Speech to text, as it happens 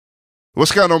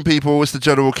What's going on, people? It's the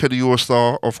General Kenny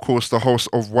Allstar, of course, the host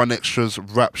of Xtra's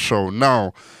rap show.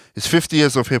 Now, it's 50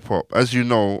 years of hip-hop. As you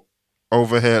know,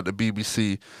 over here at the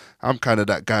BBC, I'm kind of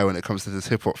that guy when it comes to this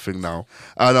hip-hop thing now.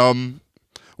 And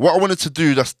what I wanted to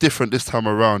do that's different this time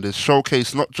around is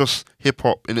showcase not just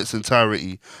hip-hop in its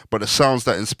entirety, but the sounds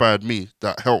that inspired me,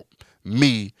 that helped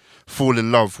me fall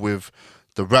in love with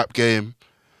the rap game,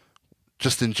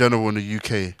 just in general in the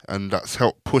UK, and that's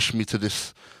helped push me to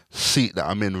this seat that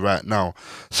I'm in right now.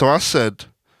 So I said,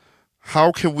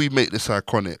 how can we make this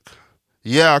iconic?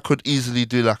 Yeah, I could easily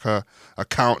do like a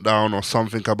countdown or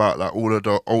something about like all of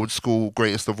the old school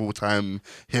greatest of all time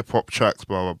hip hop tracks,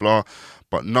 blah, blah, blah.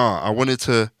 But nah, I wanted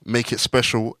to make it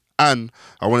special and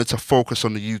I wanted to focus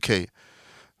on the UK.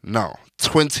 Now,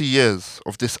 20 years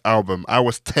of this album. I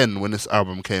was 10 when this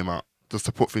album came out. Just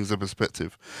to put things in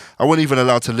perspective. I wasn't even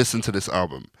allowed to listen to this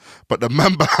album. But the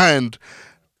man behind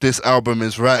this album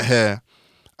is right here,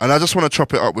 and I just want to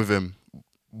chop it up with him.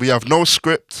 We have no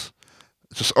script,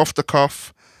 just off the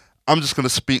cuff. I'm just going to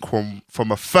speak from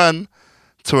a fan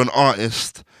to an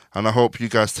artist, and I hope you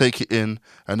guys take it in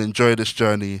and enjoy this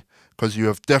journey, because you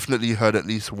have definitely heard at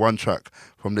least one track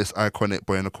from this iconic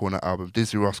Boy in the Corner album.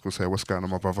 Dizzee Rascal say, what's going on,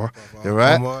 my brother? You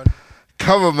right?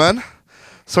 Come on, man.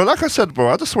 So like I said, bro,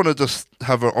 I just want to just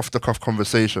have an off-the-cuff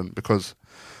conversation, because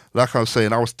like I was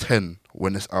saying, I was 10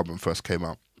 when this album first came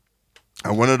out.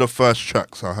 And one of the first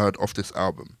tracks I heard off this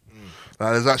album,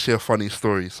 like, there's actually a funny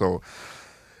story. So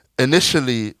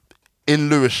initially in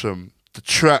Lewisham, the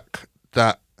track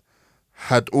that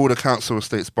had all the council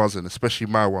estates buzzing, especially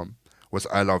my one, was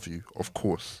I Love You, of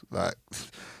course. Like,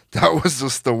 that was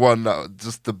just the one that,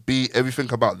 just the beat,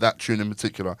 everything about that tune in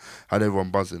particular had everyone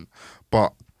buzzing.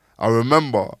 But I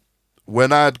remember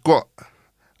when I had got,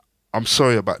 I'm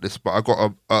sorry about this, but I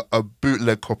got a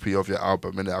bootleg copy of your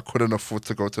album, and I couldn't afford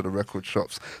to go to the record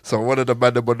shops. So one of the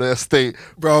man on the estate,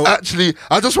 bro. Actually,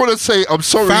 I just want to say I'm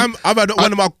sorry. Fam, I've had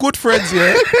one of my good friends,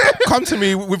 yeah, come to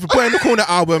me with the Boy in the Corner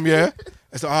album, yeah.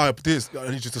 I said, I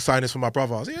need you to sign this for my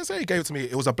brother. I was like, yeah, so he gave it to me.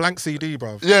 It was a blank CD,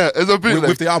 bro. Yeah, it's a bootleg.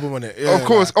 With the album on it. Yeah, of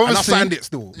course, like, obviously. And I signed it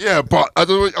still. Yeah, but I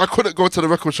couldn't go to the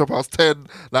record shop. I was 10.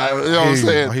 Like, you know what I'm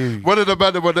saying? One of the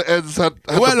men on the ends had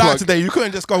it weren't like today. You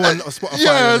couldn't just go on Spotify.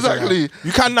 Yeah, exactly. Like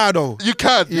you can now, though. You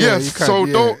can, yeah, yes. You can, so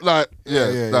yeah. don't, like,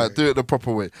 do it the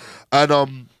proper way.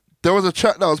 And there was a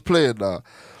track that I was playing now.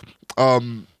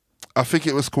 I think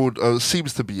it was called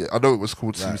Seems to Be It. I know it was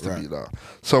called Seems to Be Now.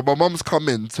 So my mum's come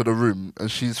into the room and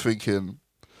she's thinking,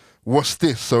 what's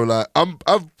this? So like I'm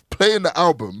playing the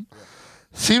album,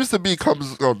 Seems to Be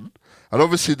comes on, and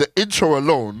obviously the intro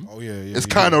alone is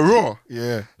kind of raw.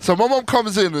 Yeah. So my mum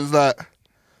comes in and is like,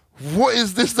 what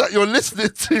is this that you're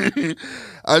listening to?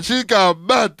 And she's going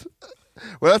mad.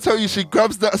 When I tell you, she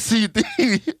grabs that CD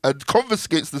and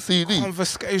confiscates the CD.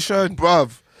 Confiscation.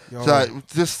 Bruv. Like,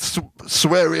 just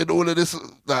swearing, all of this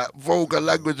like vulgar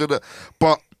language and that.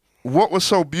 But what was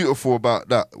so beautiful about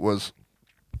that was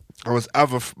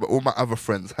all my other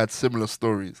friends had similar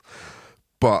stories,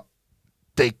 but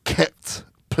they kept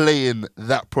playing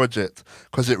that project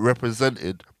because it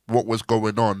represented what was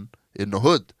going on in the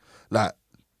hood. Like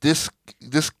this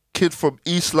kid from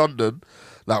East London,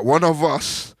 like one of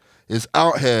us, is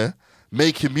out here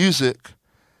making music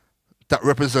that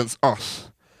represents us.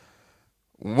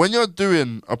 When you're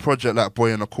doing a project like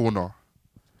Boy in the Corner,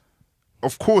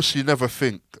 of course you never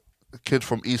think a kid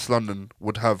from East London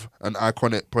would have an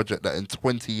iconic project that in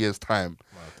 20 years' time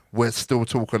we're still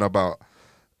talking about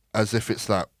as if it's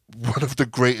like one of the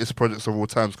greatest projects of all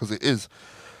times, because it is.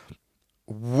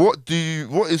 What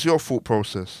is your thought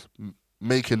process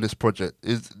making this project?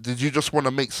 Did you just want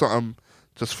to make something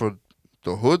just for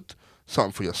the hood,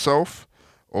 something for yourself,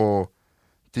 or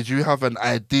did you have an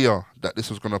idea that this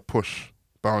was going to push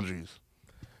boundaries?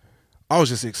 I was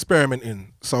just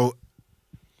experimenting. So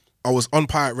I was on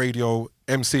Pirate Radio,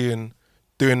 MCing,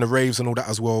 doing the raves and all that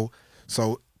as well.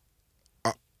 So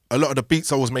a lot of the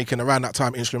beats I was making around that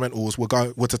time, instrumentals,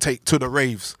 were to take to the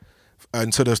raves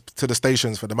and to the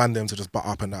stations for the man them to just butt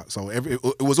up and that. So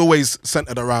it was always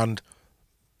centered around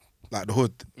like the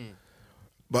hood.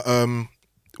 But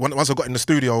once I got in the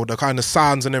studio, the kind of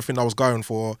sounds and everything I was going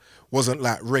for wasn't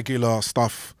like regular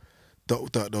stuff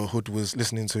that the hood was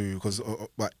listening to, because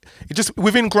like it just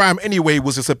within grime anyway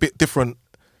was just a bit different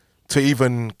to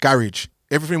even garage.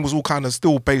 Everything was all kind of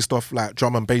still based off like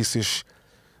drum and bass-ish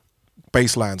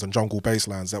bass lines and jungle bass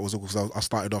lines. That was also, I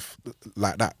started off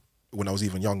like that when I was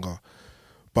even younger.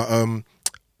 But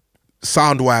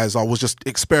sound wise, I was just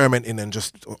experimenting and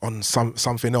just on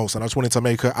something else, and I just wanted to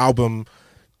make an album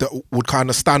that would kind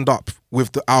of stand up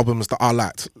with the albums that I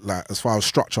liked, like as far as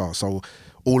structure. So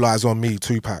All Eyes on Me,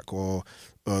 Tupac, or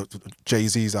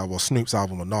Jay-Z's album or Snoop's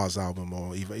album or Nas' album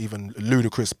or even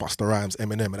Ludacris, Busta Rhymes,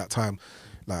 Eminem at that time,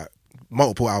 like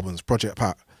multiple albums, Project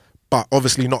Pat, but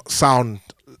obviously not sound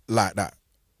like that.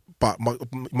 But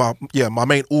my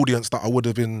main audience that it would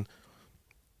have been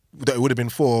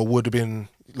for would have been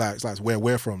like where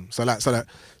we're from. So that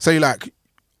say like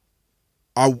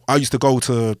I used to go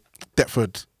to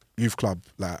Deptford Youth Club,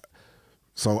 like,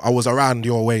 so I was around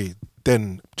your way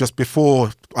then. Just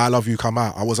before I Love You come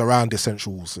out, I was around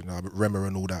Essentials, you know, Rema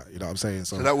and all that, you know what I'm saying?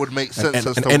 So that would make sense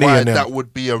as to any why of them, that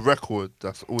would be a record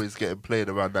that's always getting played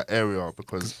around that area,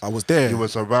 because I was there. You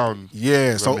was around.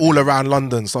 Yeah, so all around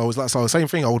London. So I was like, so same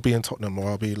thing, I would be in Tottenham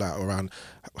or I'll be like around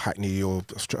Hackney or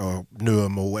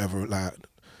Newham or whatever, like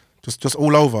just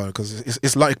all over, because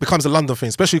it's like, it becomes a London thing,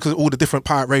 especially because all the different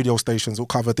pirate radio stations will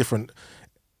cover different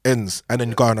ends and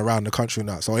then going around the country and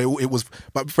that. So it was,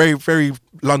 but very, very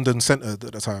London centred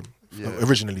at the time,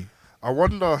 originally. I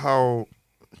wonder how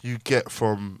you get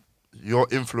from your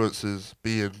influences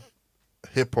being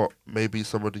hip hop, maybe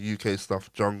some of the UK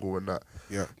stuff, jungle and that,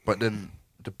 but then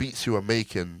the beats you were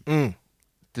making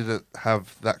didn't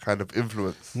have that kind of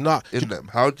influence in them.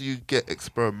 How do you get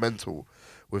experimental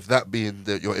with that being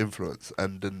your influence,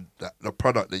 and then the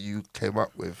product that you came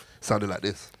up with sounded like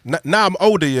this? Now I'm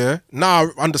older, now I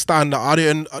understand that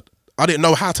I didn't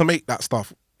know how to make that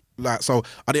stuff. Like, so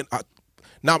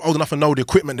now I'm old enough to know the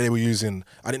equipment they were using.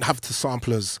 I didn't have the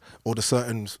samplers or the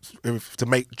certain to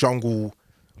make jungle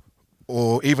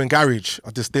or even garage.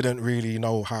 I just didn't really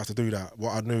know how to do that.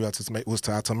 What I knew how to make was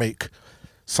how to make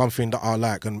something that I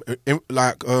like. And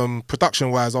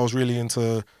production wise, I was really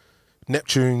into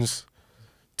Neptunes,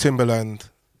 Timberland,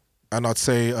 and I'd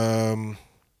say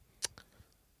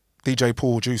DJ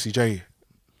Paul, Juicy J,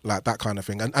 like that kind of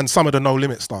thing, and some of the No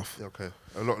Limit stuff. Okay,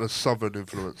 a lot of the southern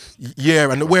influence.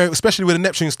 Yeah, and where especially with the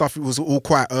Neptune stuff, it was all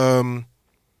quite.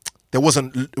 It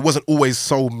wasn't always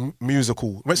so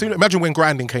musical. So imagine when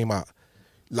grinding came out,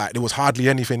 like there was hardly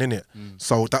anything in it.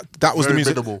 So that was very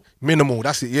the music. Minimal.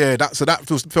 That's it. Yeah.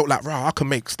 Felt like, right, I can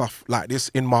make stuff like this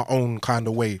in my own kind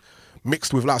of way,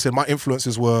 mixed with, like I said, my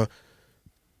influences were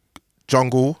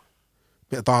jungle,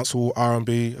 bit of dancehall,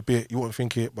 R&B, a bit, you wouldn't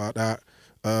think it about that.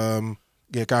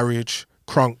 Garage,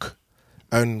 crunk,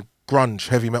 and grunge,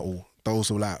 heavy metal.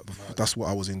 Those were like, that's what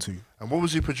I was into. And what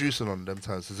was you producing on them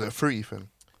times? Is it a fruity thing?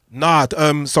 Nah,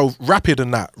 so Rapid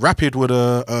and that. Rapid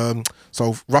were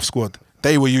so Rough Squad,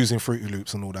 they were using Fruity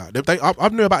Loops and all that. I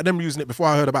knew about them using it before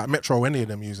I heard about Metro or any of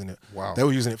them using it. Wow. They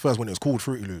were using it first when it was called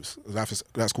Fruity Loops.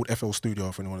 That's called FL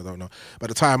Studio, for anyone that don't know. But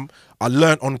at the time, I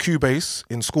learnt on Cubase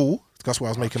in school. That's where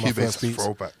I was making my first beats.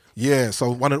 Throwback. Yeah,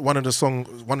 so one of the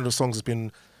songs has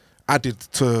been added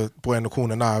to Boy in the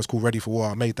Corner now. It's called Ready for War.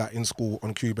 I made that in school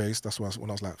on Cubase. That's when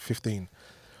I was like 15.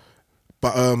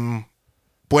 But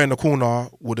Boy in the Corner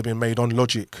would have been made on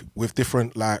Logic with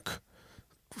different, like,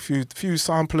 few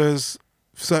samplers,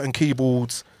 certain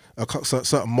keyboards,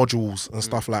 certain modules and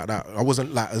stuff like that. I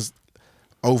wasn't like as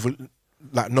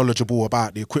knowledgeable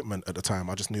about the equipment at the time.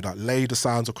 I just knew that lay the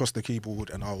sounds across the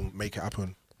keyboard and I'll make it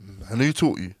happen. And who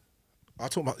taught you? I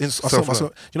taught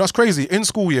myself. You know, it's crazy. In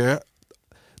school,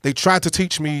 they tried to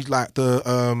teach me like the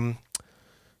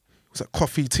was that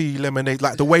coffee, tea, lemonade,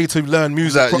 like the way to learn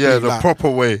music properly. Yeah, the proper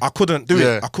way. I couldn't do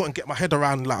it. I couldn't get my head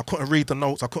around, like I couldn't read the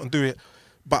notes, I couldn't do it.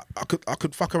 But I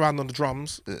could fuck around on the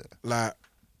drums. Yeah. Like,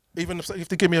 even if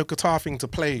they give me a guitar thing to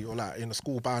play or like in a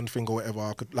school band thing or whatever,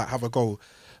 I could like have a go.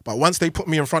 But once they put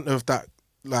me in front of that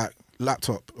like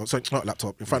laptop, or sorry, not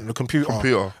laptop, in front of the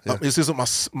computer. This isn't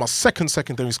my second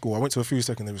secondary school. I went to a few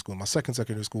secondary schools. My second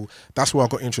secondary school, that's where I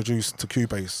got introduced to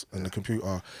Cubase and the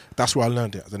computer. That's where I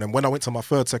learned it. And then when I went to my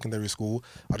third secondary school,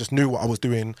 I just knew what I was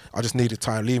doing. I just needed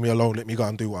time. Leave me alone. Let me go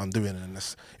and do what I'm doing. And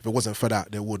if it wasn't for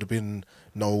that, there would have been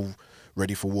no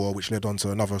Ready for War, which led on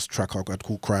to another track I had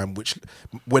called Crime, which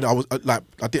when I was like,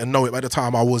 I didn't know it by the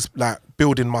time I was like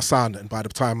building my sound, and by the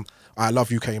time I Love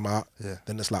You came out,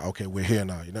 then it's like, okay, we're here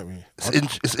now, you know what I mean?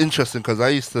 It's interesting because I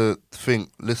used to think,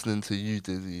 listening to you,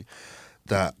 Dizzee,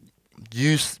 that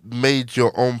you made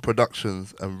your own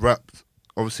productions and rapped,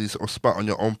 obviously sort of spat on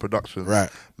your own productions, right?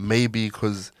 Maybe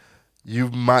because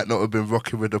you might not have been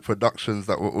rocking with the productions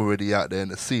that were already out there in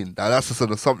the scene. Now that's just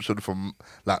an assumption from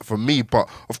me, but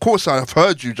of course I've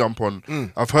heard you jump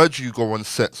on, I've heard you go on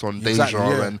sets on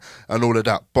Deja and all of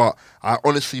that, but I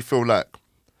honestly feel like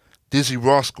Dizzee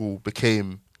Rascal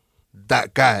became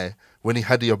that guy when he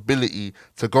had the ability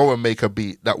to go and make a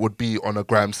beat that would be on a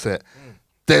Grime set,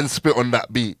 then spit on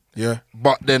that beat,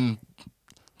 but then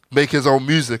make his own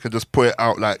music and just put it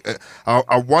out. Like,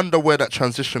 I wonder where that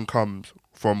transition comes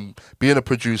from being a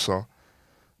producer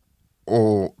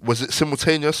or was it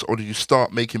simultaneous, or did you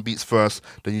start making beats first,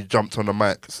 then you jumped on the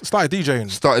mic? Started DJing.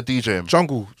 Started DJing.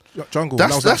 Jungle.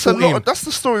 That's a lot. That's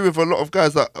the story with a lot of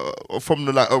guys that from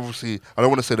the, like, obviously I don't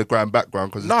want to say the grand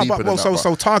background because it's deeper than that.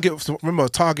 So Target. Remember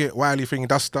Target, Wiley thing.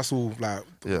 That's all like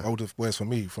older boys for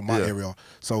me from my area.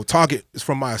 So Target is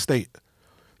from my estate.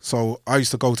 So I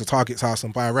used to go to Target's house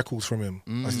and buy records from him.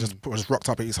 I just rocked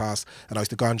up at his house and I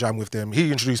used to go and jam with them.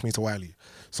 He introduced me to Wiley.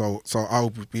 So I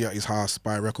would be at his house,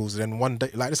 buy records. And then one day,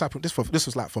 like this happened. This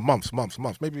was like for months,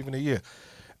 maybe even a year.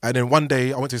 And then one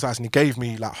day I went to his house and he gave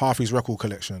me like half his record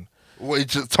collection.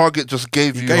 Target just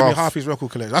gave you me half his record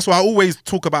collection. That's why I always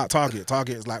talk about Target.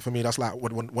 Target is like, for me, that's like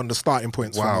one of the starting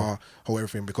points from our whole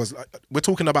everything. Because we're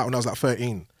talking about when I was like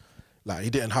 13. Like, he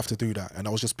didn't have to do that. And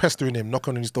I was just pestering him,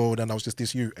 knocking on his door, and I was just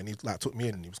this youth, and he like took me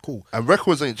in and he was cool. And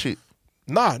records ain't cheap.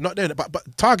 Nah, not then. But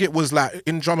Target was like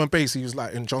in drum and bass. He was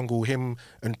like in jungle. Him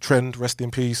and Trend, rest in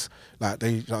peace. Like they,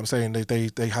 you know what I'm saying,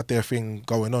 they had their thing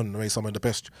going on. They made some of the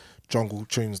best jungle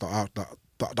tunes that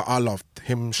I loved.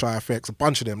 Him, Shy FX, a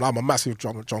bunch of them. Like, I'm a massive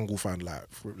jungle fan.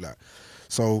 Like,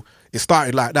 so it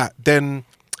started like that. Then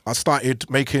I started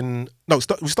making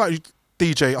we started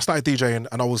DJ. I started DJing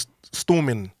and I was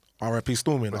Storming. R.I.P.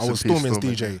 Storming. I was Storming's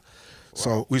DJ. Wow.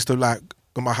 So we used to like.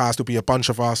 In my house, there'll be a bunch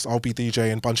of us. I'll be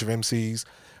DJing, a bunch of MCs.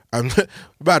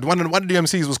 Bad. One of the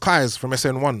MCs was Kai's from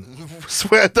SN1.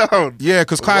 Swear down. Yeah,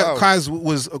 because Kai's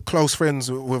was close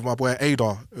friends with my boy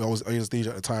Ada, who was DJ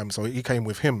at the time. So he came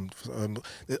with him.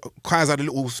 Kai's had a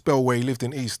little spell where he lived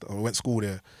in East. I went to school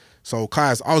there. So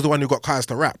I was the one who got Kai's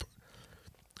to rap.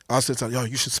 I said to him, yo,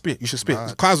 you should spit.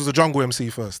 Kai's was a jungle MC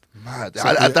first. Mad.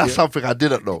 So, that's something I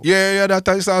didn't know. Yeah,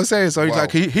 that's what I was saying. So he's like,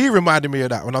 he reminded me of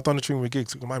that when I done the tune with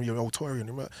Gigs. It reminded me of old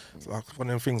Torian. It's like one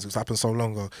of them things that's happened so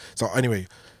long ago. So anyway,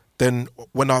 then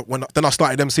when I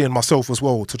started MCing myself as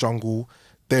well to jungle.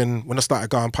 Then when I started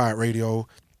going pirate radio,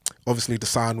 obviously the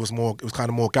sound was kind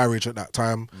of more garage at that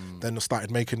time. Then I started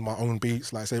making my own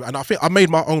beats, like I say, and I think I made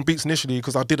my own beats initially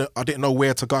because I didn't know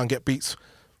where to go and get beats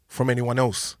from anyone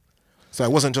else. So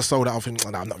it wasn't just so that I think,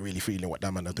 I'm not really feeling what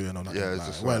that man are doing or nothing. Yeah, it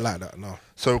wasn't like that, no.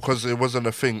 So because it wasn't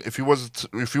a thing, if you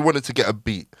wanted to get a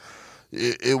beat,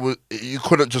 you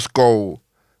couldn't just go,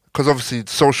 because obviously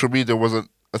social media wasn't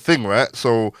a thing, right?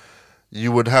 So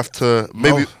you would have to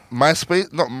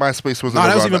MySpace. Not MySpace wasn't. No,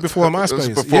 that was even before MySpace.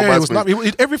 It was before MySpace. It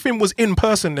was everything was in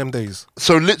person them days.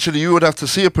 So literally, you would have to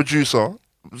see a producer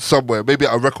somewhere, maybe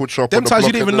at a record shop. Them times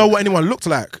you didn't even know what anyone looked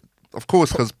like. Of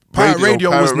course, because pirate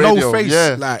radio was no face.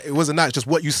 Yeah. Like, it wasn't that. Just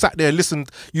what you sat there, listened.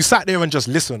 You sat there and just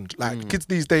listened. Like kids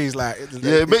these days,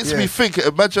 it makes me think.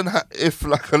 Imagine if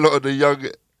like a lot of the young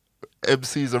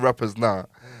MCs and rappers now,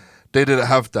 they didn't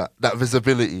have that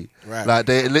visibility. Right. Like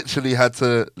they literally had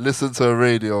to listen to a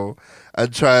radio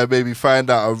and try and maybe find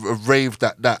out a rave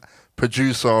that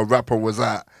producer or rapper was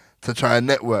at, to try and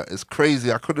network. It's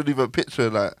crazy. I couldn't even picture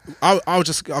that.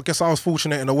 I guess I was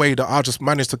fortunate in a way that I just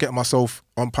managed to get myself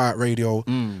on pirate radio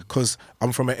because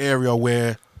I'm from an area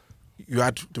where you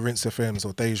had the Rinse FMs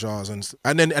or Deja's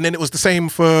and then it was the same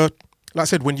for, like I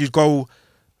said, when you go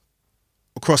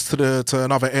across to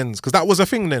another ends, because that was a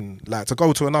thing then, like to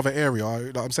go to another area.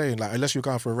 Like I'm saying, like unless you're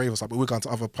going for a rave or something, we're going to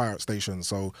other pirate stations.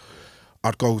 So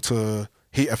I'd go to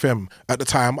Heat FM. At the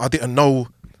time, I didn't know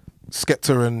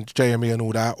Skepta and JME and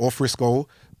all that, or Frisco,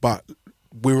 but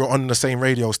we were on the same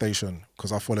radio station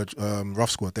because I followed Rough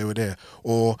Squad, they were there.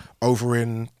 Or over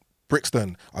in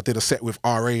Brixton, I did a set with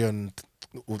RA and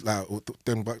like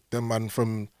them man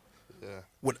from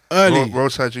early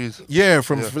Roadside G's. Yeah,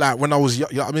 from like when I was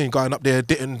going up there,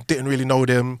 didn't really know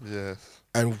them. Yeah.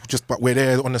 And but we're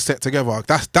there on the set together.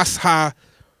 That's how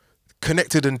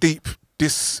connected and deep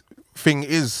this thing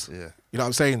is. Yeah. You know what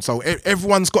I'm saying? So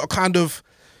everyone's got a kind of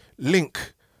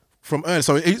link from early.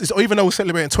 So even though we're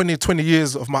celebrating 20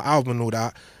 years of my album and all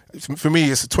that, for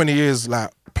me it's 20 years like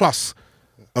plus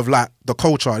of like the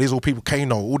culture. These are all people,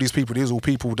 Kano, all these people, these are all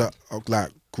people that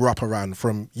like grew up around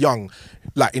from young,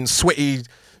 like in sweaty,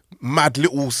 mad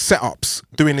little setups,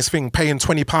 doing this thing, paying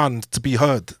 £20 to be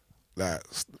heard, like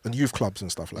in youth clubs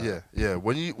and stuff like that. Yeah.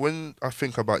 When I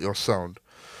think about your sound,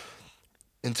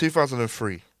 in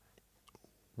 2003,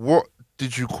 what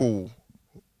did you call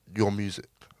your music?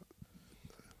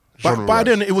 But by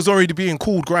then it was already being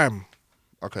called grime.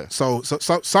 Okay. So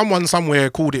someone somewhere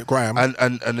called it grime.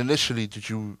 And initially, did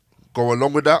you go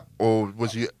along with that, or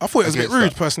was you? I thought it was a bit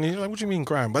rude, personally. Like, what do you mean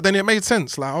grime? But then it made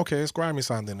sense. Like, okay, it's grimy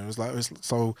sounding. It was like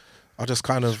so. I just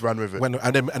kind of ran with it.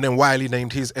 And then Wiley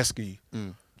named his Esky.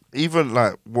 Even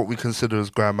like what we consider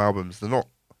as grime albums, they're not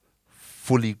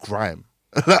fully grime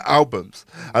albums,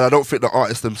 and I don't think the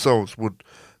artists themselves would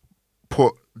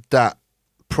put that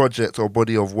project or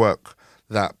body of work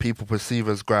that people perceive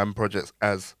as grime projects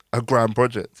as a grime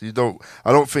project.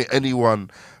 I don't think anyone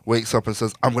wakes up and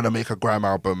says, I'm going to make a grime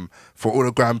album for all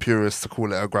the grime purists to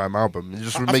call it a grime album. You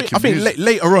just make your music. I think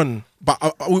later on, but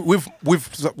with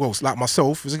well, like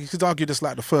myself, you could argue this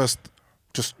like the first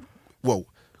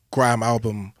grime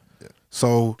album. Yeah.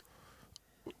 So,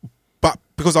 but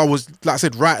because I was, like I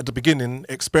said, right at the beginning,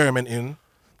 experimenting,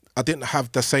 I didn't have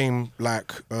the same,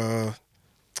 like, I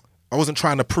wasn't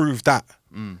trying to prove that.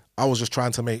 I was just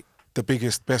trying to make the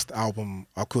biggest, best album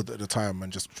I could at the time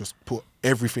and just put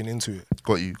everything into it.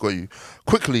 Got you.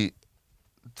 Quickly,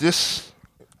 this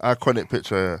iconic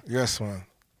picture here. Yes, man.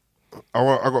 I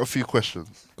got a few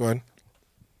questions. Go on.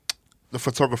 The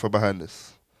photographer behind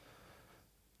this,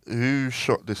 who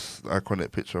shot this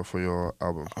iconic picture for your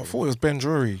album? I thought it was Ben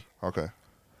Drury. Okay.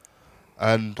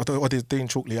 And or did Dean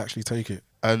Chalkley actually take it?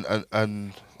 And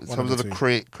in terms of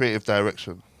the creative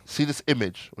direction, see this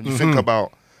image, when you think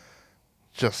about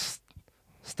just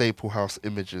Staple House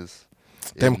images.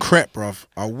 Them crep, bruv.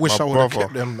 I wish I would have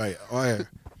kept them, mate. Oh, yeah.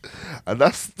 And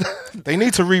that's... They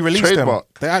need to re-release them.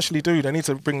 Trademark. They actually do. They need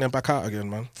to bring them back out again,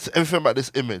 man. So everything about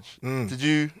this image, did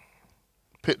you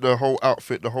pick the whole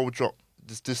outfit, the whole drop,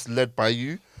 this led by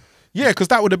you? Yeah, because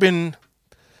that would have been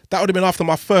after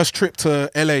my first trip to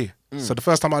LA. So the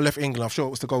first time I left England, I'm sure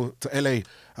it was to go to LA, and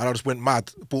I just went mad,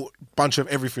 bought a bunch of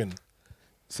everything.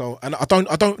 So, and I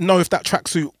don't know if that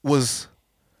tracksuit was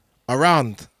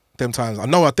around them times. I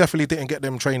know I definitely didn't get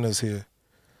them trainers here.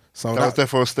 So that was there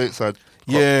for a stateside.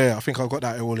 Yeah, I think I got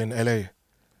that all in LA.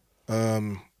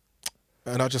 And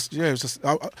I just, it was just,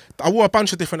 I wore a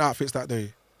bunch of different outfits that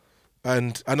day,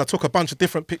 and I took a bunch of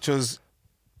different pictures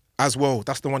as well.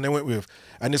 That's the one they went with,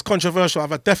 and it's controversial.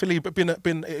 I've definitely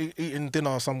been eating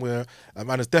dinner somewhere, and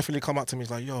man has definitely come up to me. He's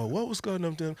like, "Yo, what was going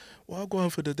on? What going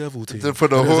for the devil team?" For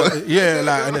the whole, yeah,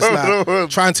 like, and it's like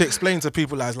trying to explain to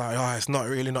people like, oh, it's not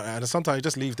really not, and sometimes you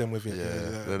just leave them with it.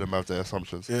 Yeah, let them have their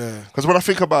assumptions. Yeah, because when I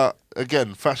think about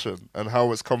again fashion and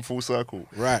how it's come full circle,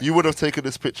 right? You would have taken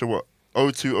this picture what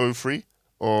 02, 03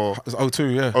 or it was 02,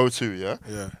 yeah, 02, yeah,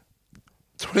 yeah.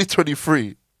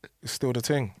 2023, it's still the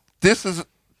thing.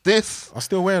 This I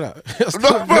still wear that.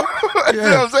 No, bro. You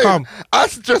know what I'm saying? I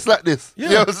dress like this. Yeah,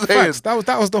 you know what I'm saying? Facts.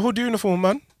 That was the hood uniform,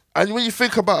 man. And when you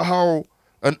think about how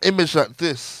an image like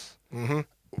this,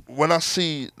 when I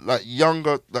see like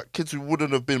younger, like kids who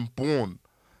wouldn't have been born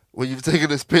when you've taken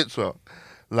this picture,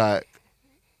 like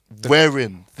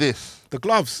wearing this. The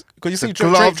gloves. Because you see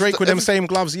Drake with them same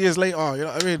gloves years later, you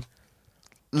know what I mean?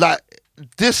 Like,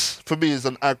 this for me is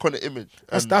an iconic image.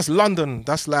 That's London.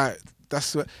 That's like...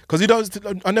 That's because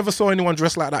I never saw anyone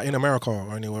dressed like that in America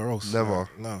or anywhere else. Never.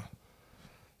 Like, no.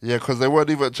 Yeah, because they weren't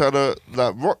even trying to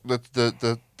like rock the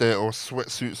or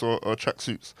sweatsuits or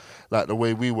tracksuits like the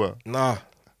way we were. Nah.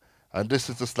 And this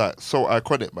is just like so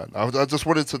iconic, man. I just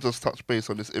wanted to just touch base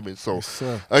on this image. So yes,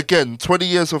 again, 20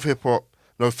 years of hip hop,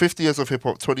 50 years of hip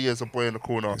hop, 20 years of Boy in the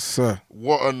Corner. Yes, sir.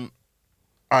 What an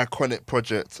iconic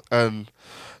project, and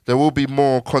there will be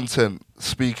more content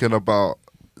speaking about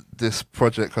this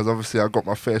project, because obviously I got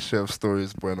my fair share of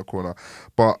stories, Boy in the Corner.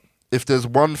 But if there's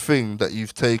one thing that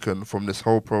you've taken from this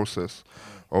whole process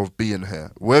of being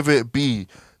here, whether it be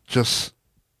just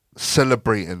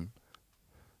celebrating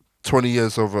 20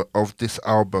 years of this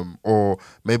album, or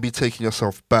maybe taking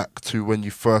yourself back to when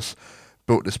you first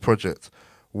built this project,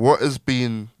 what has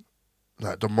been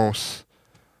like the most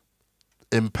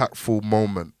impactful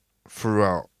moment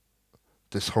throughout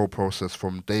this whole process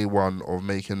from day one of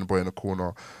making Boy in the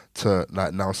Corner to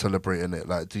like now celebrating it?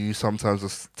 Like, do you sometimes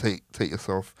just take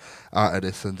yourself out of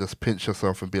this and just pinch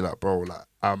yourself and be like, bro,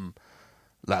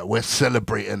 like we're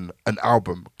celebrating an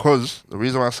album? Because the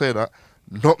reason why I say that,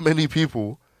 not many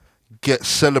people get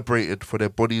celebrated for their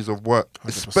bodies of work, 100%.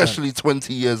 Especially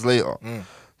 20 years later.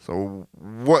 So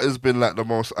what has been like the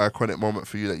most iconic moment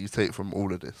for you that you take from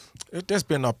all of this? There's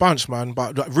been a bunch, man,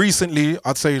 but like, recently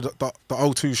I'd say the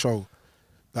O2 show,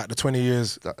 like the 20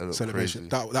 years celebration,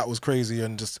 that was crazy,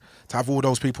 and just to have all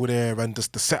those people there, and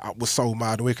just the setup was so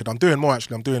mad and wicked. I'm doing more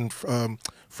actually. I'm doing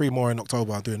 3 more in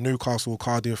October. I'm doing Newcastle,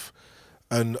 Cardiff,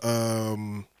 and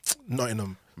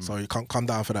Nottingham. So you can't come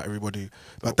down for that, everybody.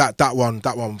 But that one,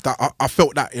 I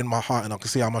felt that in my heart, and I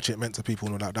could see how much it meant to people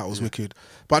and all that. That was wicked.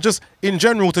 But just in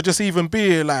general, to just even be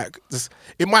here, like,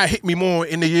 it might hit me more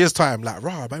in a year's time. Like,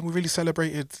 rah, man, we really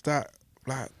celebrated that,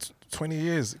 like, 20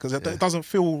 years, because it doesn't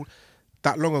feel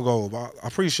that long ago. But I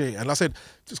appreciate it. And I said,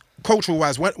 just cultural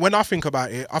wise, when I think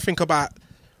about it, I think about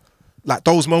like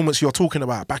those moments you're talking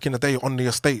about back in the day on the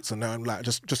estates, and then like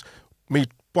just me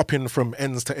bopping from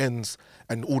ends to ends,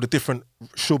 and all the different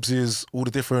shubsies, all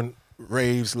the different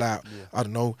raves, like I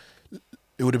don't know,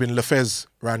 it would have been Lefez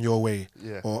round your way,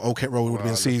 or Oak Road would have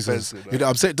been Caesars. Lefez, You know what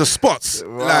I'm saying? The spots,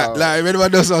 Wow. like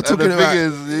anyone knows what I'm talking the about.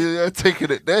 thing is, you're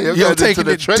taking it there. You're taking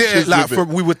taking it there,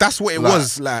 like that's what it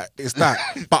was. Like it's that.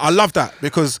 But I love that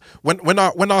because when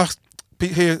I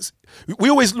hear, we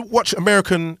always watch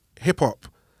American hip hop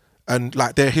and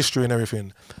like their history and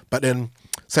everything. But then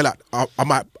say like I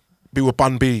might be with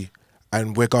Bun B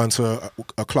and we're going to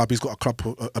a club. He's got a club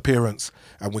appearance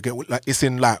and we get like it's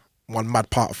in like one mad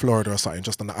part of Florida or something,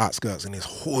 just on the outskirts in his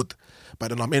hood. But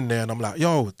then I'm in there and I'm like,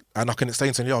 yo, and I can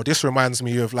explain to him, yo, this reminds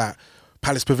me of like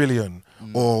Palace Pavilion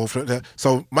or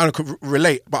so man could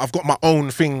relate. But I've got my own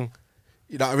thing,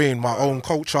 you know what I mean? My own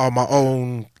culture, my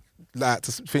own like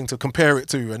thing to compare it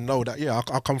to, and know that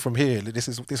I come from here. This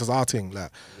is our thing.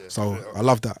 Like, so I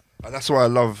love that, and that's why I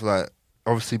love like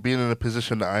obviously being in the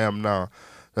position that I am now.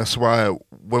 That's why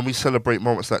when we celebrate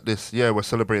moments like this, we're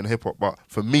celebrating hip hop. But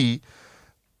for me,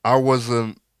 I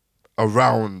wasn't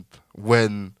around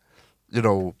when, you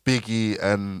know, Biggie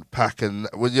and Pac and,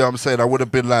 you know what I'm saying? I would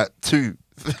have been like 2. You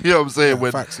know what I'm saying?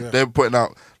 When facts, they're putting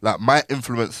out, like my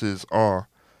influences are,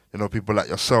 you know, people like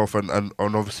yourself and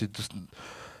obviously just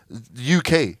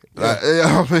UK. Like, you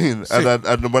know what I mean?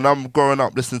 And when I'm growing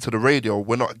up listening to the radio,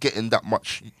 we're not getting that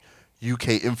much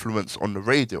UK influence on the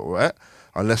radio, right?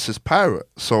 Unless it's pirate.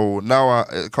 So now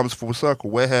it comes full circle.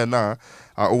 We're here now.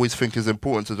 I always think it's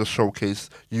important to just showcase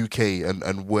UK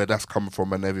and where that's coming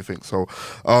from and everything. So,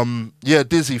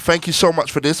 Dizzee, thank you so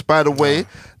much for this. By the way,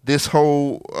 this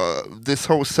whole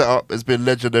setup has been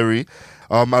legendary.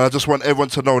 And I just want everyone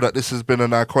to know that this has been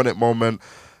an iconic moment.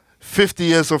 50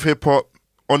 years of hip-hop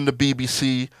on the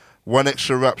BBC. One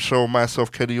Extra Rap Show,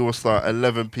 myself, Kenny Allstar,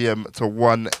 11 p.m. to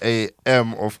 1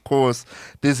 a.m. Of course.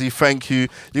 Dizzee, thank you.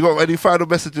 You got any final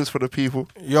messages for the people?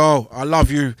 Yo, I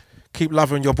love you. Keep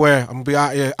loving your boy. I'm gonna be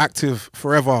out here active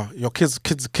forever. Your kids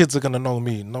are gonna know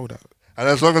me. Know that. And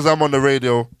as long as I'm on the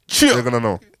radio, they're gonna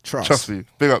know. Trust me.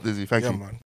 Big up, Dizzee. Thank you.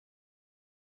 Man.